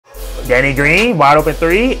Danny Green, wide open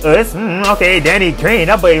three. Okay, Danny Green.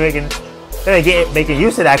 That boy making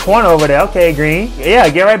use of that corner over there. Okay, Green. Yeah,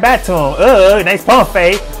 get right back to him. Nice pump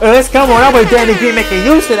fake. Come on. That boy Danny Green making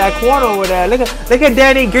use of that corner over there. Look at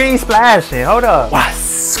Danny Green splashing. Hold up.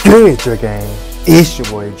 What's good, Dre gang? It's your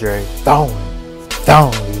boy Dre. Throwing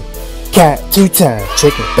cat 2 times.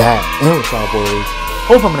 Check it back. And what's up, boys?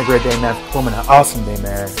 Hope I'm having a great day, man. Performing an awesome day,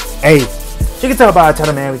 man. Hey, you can tell about our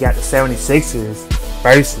title, man. We got the 76ers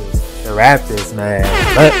versus the Raptors, man.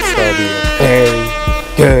 Let's go be a very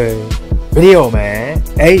good video, man.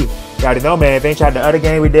 Hey, you already know, man. If you ain't tried the other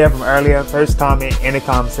game we did from earlier, first comment in the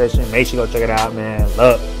comment section. Make sure you go check it out, man.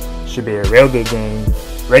 Look, should be a real good game.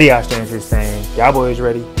 Ready out there this thing. Y'all boys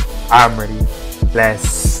ready? I'm ready.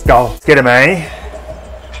 Let's go. Let's get it, man.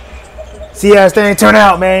 See how this thing turn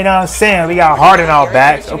out, man. You know what I'm saying? We got Harden off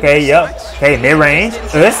backs. Okay, yep. Okay, mid-range.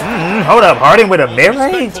 Hold up. Harden with a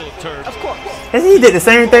mid-range? He did the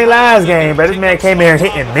same thing last game, but this man came here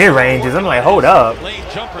hitting mid-ranges. I'm like, hold up.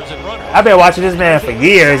 I've been watching this man for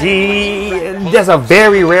years. He just a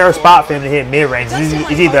very rare spot for him to hit mid-ranges.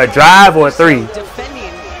 It's either a drive or a three.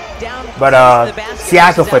 But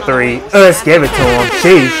Siakam for three. Give it to him.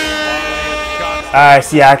 Sheesh. Alright,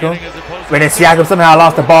 Siakam. But then Siakam somehow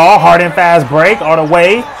lost the ball. Harden fast break all the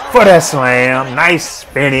way for that slam. Nice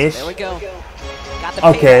finish. There we go. Got the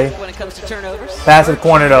okay. When it comes to turnovers. Pass to the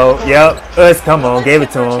corner though. Yep. Come on. Gave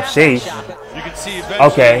it to him. Sheesh.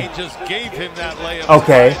 Okay.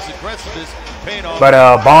 Okay. But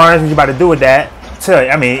Barnes, what you about to do with that?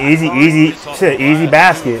 I mean, easy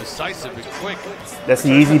basket. That's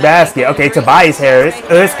the easy basket. Okay, Tobias Harris.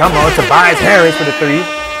 Come on, Tobias Harris for the three.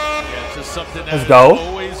 Let's go.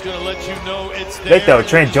 Look though,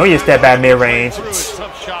 Trent Jr. step back mid-range.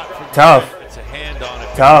 Tough.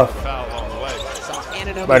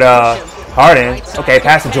 But Harden. Okay,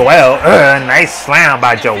 pass to Joel. Nice slam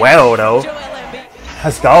by Joel though.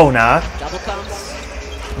 Let's go now.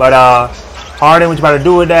 But Harden, what you about to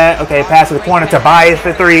do with that? Okay, pass to the corner. Tobias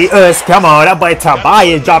for three. Come on, that boy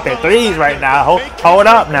Tobias dropping threes right now. Hold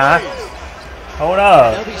up now. Hold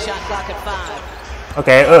up.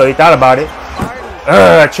 Okay, he thought about it.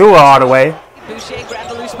 Chua all the way.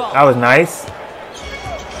 That was nice.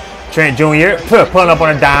 Trent Jr. pulling up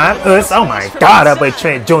on a dime. Oh my God, that boy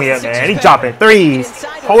Trent Jr. man, he dropping threes.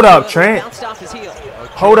 Hold up, Trent.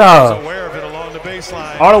 Hold up.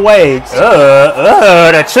 All the way.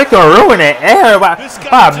 The trick will ruin it.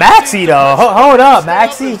 Maxi though. Hold up,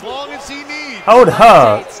 Maxi. Hold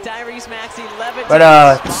up. But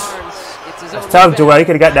it's tough, Joel. You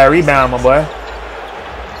could have got that rebound, my boy.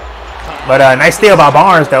 But nice steal by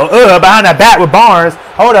Barnes though. Behind the back with Barnes.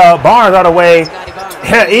 Hold up, Barnes all the way.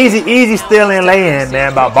 easy stealing lay-in,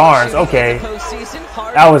 man, by Barnes. Okay,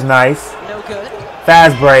 that was nice.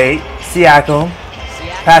 Fast break. Siakam.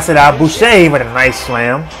 Pass it out. Boucher with a nice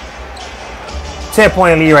slam.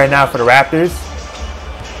 10-point lead right now for the Raptors.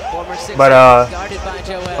 But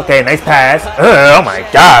okay, nice pass. Oh my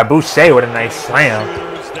God, Boucher with a nice slam.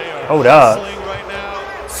 Hold up.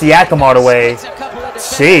 Siakam all the way.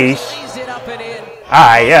 Sheesh.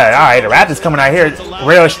 Alright, yeah, alright. The Raptors coming out here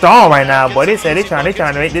real strong right now, boy. They said they trying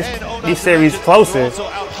to make this series closer.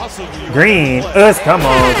 Green, come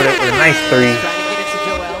on with a nice three.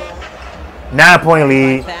 9-point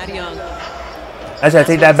lead. I should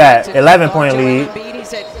take that back. 11-point lead.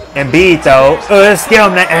 Embiid though, skill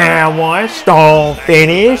him the and one. Strong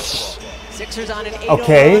finish.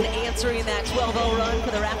 Okay.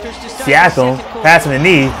 Siakam passing the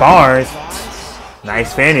knee. Barnes.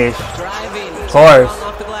 Nice finish. Of course.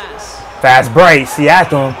 Fast break.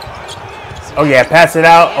 Siakam. Oh yeah, pass it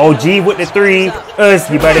out. OG with the three.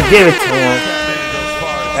 You better give it to him.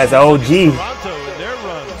 That's OG.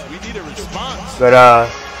 But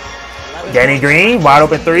Danny Green, wide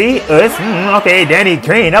open three. Okay, Danny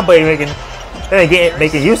Green. That boy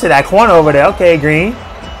making use of that corner over there. Okay, Green.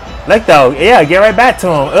 Look though, yeah, get right back to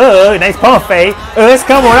him. Nice pump fake.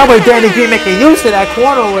 Come on, that boy Danny Green making use of that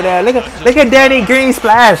corner over there. Look at Danny Green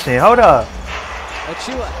splashing. Hold up.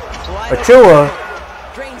 Achua.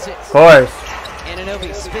 Of course.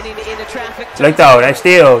 Look though, that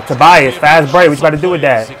steal. Tobias, fast break. What you about to do with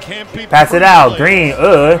that? Pass it out. Green.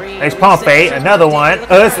 Nice pump fake. Another one.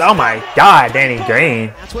 Oh my God, Danny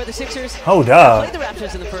Green. Hold up.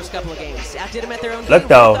 Look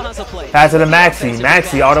though. Pass it to Maxi.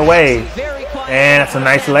 Maxi all the way. And that's a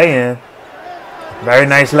nice lay-in. Very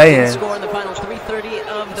nice lay-in.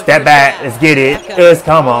 Step back. Let's get it.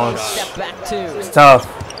 Come on. It's tough.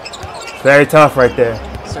 It's very tough right there.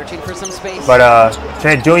 Searching for some space. But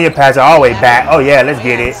Trent Jr. passes all the way back. Oh yeah, let's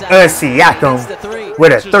get it. Siakam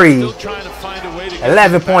with a three.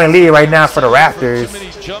 11-point lead right now for the Raptors.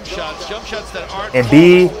 jump shots that aren't.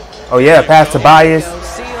 Embiid. Oh yeah, pass Tobias.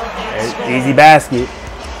 Easy basket.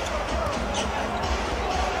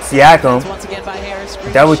 Siakam.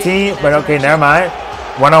 Double team, but okay, never mind.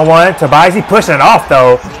 One-on-one. Tobias, he pushing it off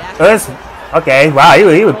though. Okay, wow,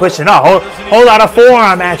 he was pushing off. Whole lot of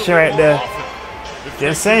forearm action right there.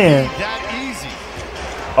 Just saying.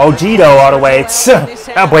 OG though all the way.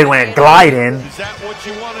 That boy went gliding. Is that what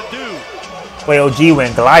you want to do? Boy, OG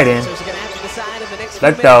went gliding.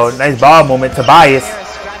 Look though, nice ball movement. Tobias.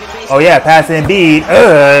 Oh yeah, pass to Embiid.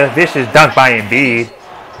 Vicious dunk by Embiid.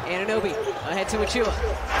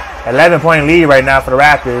 11-point lead right now for the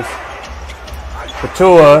Raptors.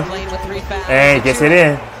 Patua. And gets it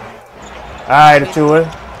in. Alright, Patua.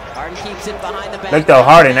 Look though,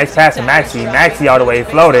 Harden. Nice pass to Maxey. Maxey all the way.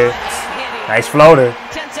 Floater. Nice floater.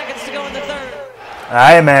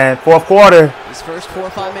 Alright, man. Fourth quarter.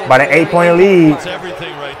 About an 8-point lead.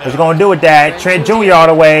 What's he going to do with that? Trent Jr. all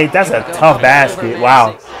the way. That's a tough basket.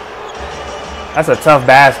 Wow. That's a tough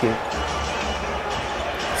basket.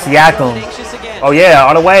 Siakam. Oh, yeah,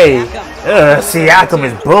 all the way. Siakam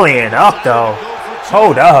is bullying up, though.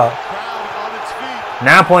 Hold up.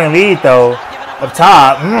 9-point lead, though. Up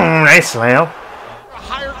top. Nice slam.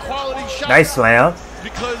 Nice slam.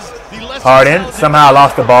 Harden somehow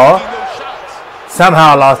lost the ball.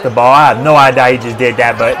 Somehow lost the ball. I have no idea he just did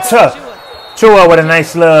that, but Chua with a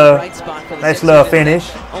nice little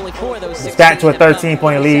finish. It's got to a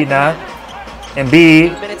 13-point lead now.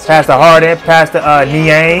 Embiid, pass to Harden, pass to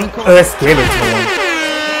Niang. Let's give it to him.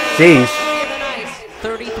 Sheesh.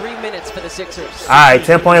 33 minutes for the Sixers. All right,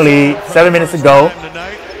 10-point lead, 7 minutes to go.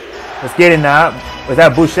 Let's get it now. Was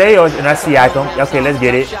that Boucher or that's Siakam? Okay, let's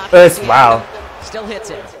get it. Wow. Still hits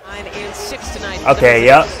it. 9 and 6 tonight. Okay,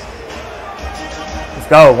 yep. Let's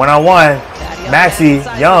go. One-on-one. Maxey,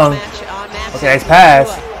 Young. Okay, nice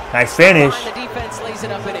pass. Nice finish.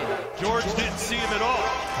 George didn't see him at all.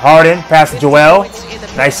 Harden, pass to Joel.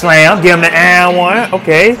 Nice slam. Give him the and one.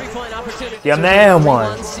 Okay. Give him the and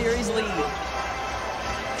one.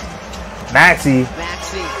 Maxey.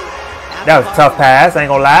 That was a tough pass. I ain't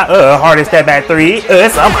gonna lie. Harden step back three.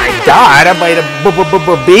 Oh my God. I made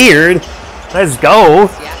a beard. Let's go.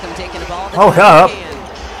 Hold up.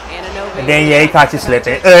 And then, yeah, he caught you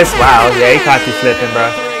slipping. Wow. Yeah, he caught you slipping,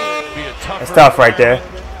 bro. That's tough right there.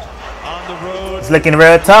 It's looking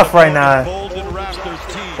real tough right now.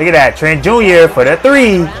 Look at that. Trent Jr. for the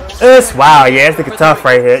three. Wow. Yeah, it's looking tough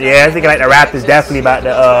right here. Yeah, it's looking like the Raptors definitely about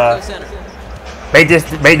to make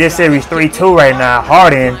this series 3-2 right now.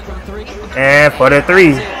 Harden. And for the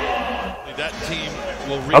three.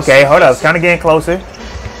 Okay, hold up. It's kind of getting closer.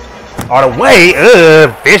 All the way.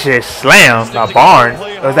 Vicious slam by Barnes.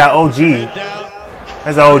 Or was that OG?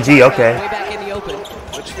 That's OG. Okay.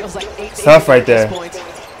 Tough right there.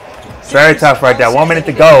 Very tough right there. 1 minute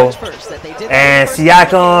to go. And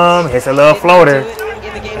Siakam hits a little floater.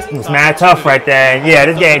 It's mad tough right there. And yeah,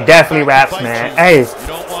 this game definitely wraps, man. Hey,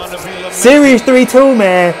 series 3-2,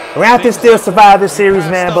 man. Raptors still survive this series,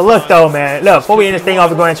 man. But look, though, man. Look, before we end this thing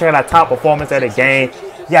off, we're going to check out our top performance of the game.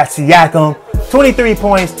 You got Siakam, 23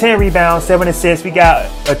 points, 10 rebounds, 7 assists. We got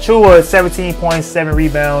Achua, 17 points, 7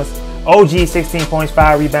 rebounds. OG, 16 points,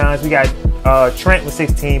 5 rebounds. We got Trent with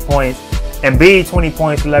 16 points. Embiid, 20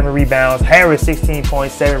 points, 11 rebounds. Harris, 16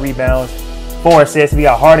 points, 7 rebounds, 4 assists. We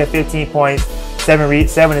got Harden, 15 points, 7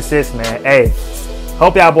 assists, man. Hey,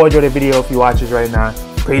 hope y'all boys enjoyed the video if you watch this right now.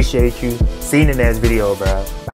 Appreciate you. See you in the next video, bro.